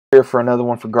Here for another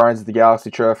one for Guardians of the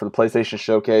Galaxy trailer for the PlayStation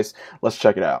Showcase. Let's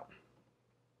check it out.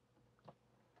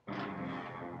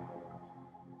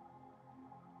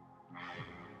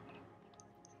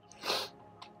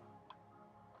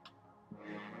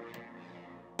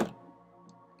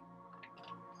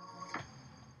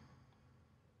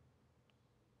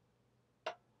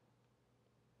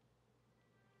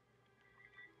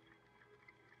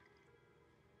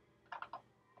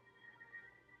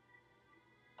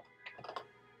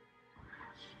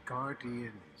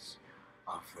 Guardians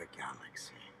of the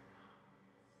Galaxy.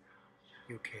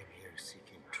 You came here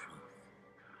seeking truth.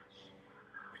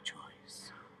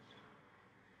 Rejoice.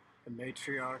 The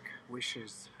matriarch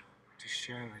wishes to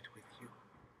share it with you.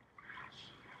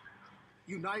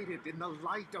 United in the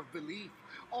light of belief,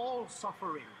 all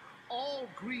suffering, all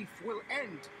grief will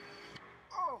end.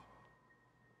 Oh!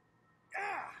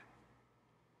 Ah!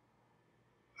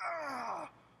 Ah!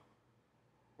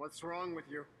 What's wrong with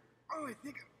you? Oh, I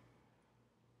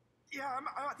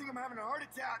think I'm having a heart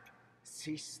attack.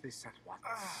 Cease this at once.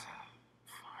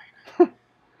 Fine.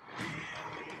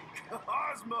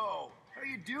 Cosmo, how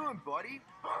you doing, buddy?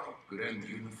 Grand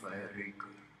Unifier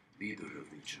Raker, leader of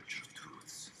the Church of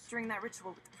Truths. During that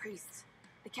ritual with the priests,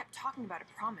 they kept talking about a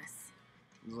promise.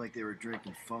 It was like they were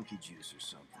drinking funky juice or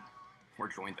something. Or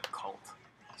joined the cult.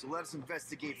 So let us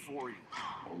investigate for you.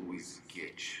 Always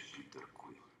sketch, Peter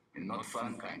Quill, and not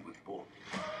fun kind with Bob.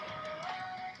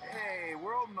 Hey,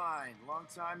 World Mind, long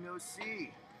time no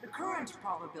see. The current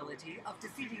probability of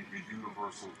defeating The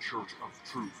Universal Church of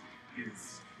Truth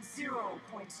is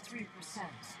 0.3%.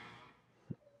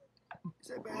 Is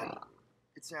that bad?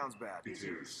 It sounds bad. It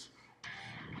is.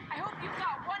 I hope you've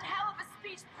got one hell of a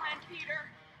speech plan,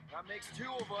 Peter. That makes two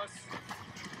of us.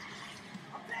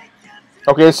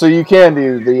 Okay, so you can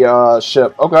do the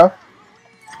ship. Okay.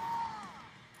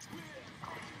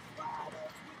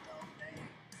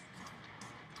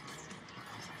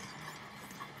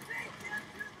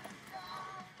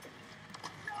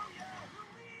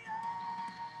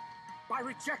 By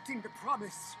rejecting the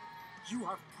promise, you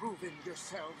have proven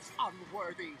yourselves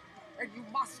unworthy, and you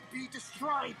must be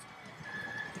destroyed.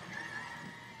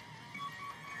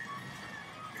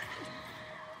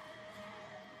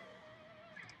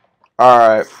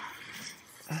 Alright.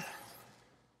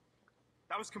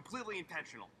 That was completely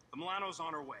intentional. The Milano's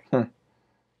on her way. Thanks,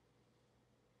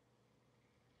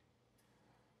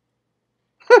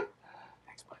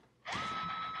 bud.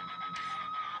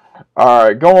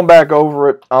 Alright, going back over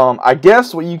it. I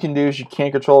guess what you can do is you can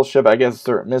control the ship, I guess,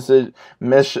 certain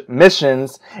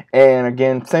missions. And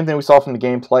again, same thing we saw from the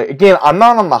gameplay. Again, I'm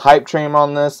not on the hype train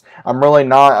on this. I'm really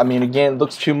not. I mean, again, it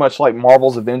looks too much like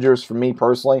Marvel's Avengers for me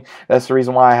personally. That's the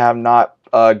reason why I have not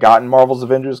gotten Marvel's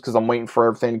Avengers, because I'm waiting for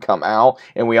everything to come out,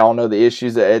 and we all know the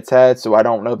issues that it's had, so I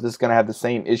don't know if this is going to have the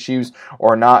same issues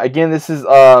or not. Again, this is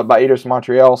by Eidos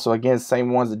Montreal, so again,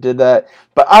 same ones that did that,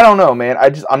 but I don't know, man.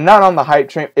 I'm not on the hype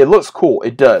train. It looks cool.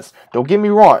 It does. Don't get me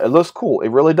wrong. It looks cool. It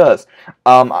really does.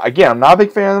 Again, I'm not a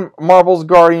big fan of Marvel's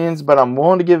Guardians, but I'm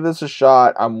willing to give this a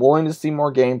shot. I'm willing to see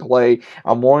more gameplay.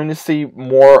 I'm willing to see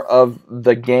more of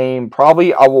the game.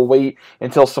 Probably I will wait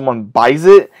until someone buys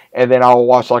it, and then I'll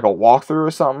watch like a walkthrough or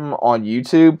something on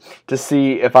YouTube to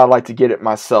see if I'd like to get it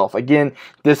myself. Again,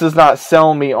 this is not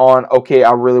selling me on, okay,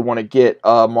 I really want to get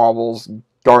Marvel's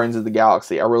Guardians of the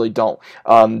Galaxy. I really don't.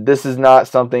 This is not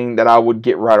something that I would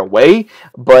get right away,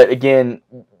 but again,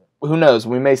 who knows?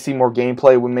 We may see more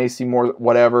gameplay. We may see more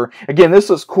whatever. Again,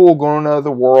 this is cool, going to other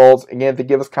worlds. Again, they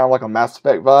give us kind of like a Mass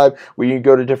Effect vibe, where you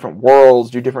go to different worlds,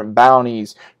 do different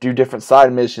bounties, do different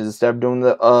side missions instead of doing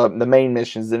the main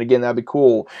missions. And again, that'd be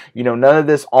cool. You know, none of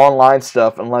this online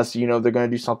stuff unless, you know, they're going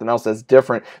to do something else that's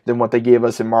different than what they gave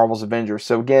us in Marvel's Avengers.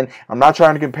 So again, I'm not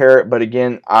trying to compare it, but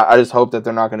again, I just hope that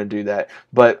they're not going to do that.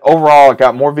 But overall, I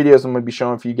got more videos I'm going to be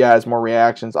showing for you guys, more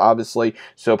reactions, obviously.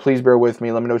 So please bear with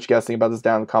me. Let me know what you guys think about this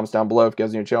down in the comments down below. If you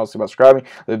guys are new to the channel, think about subscribing,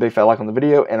 leave a big fat like on the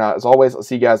video, and as always, I'll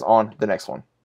see you guys on the next one.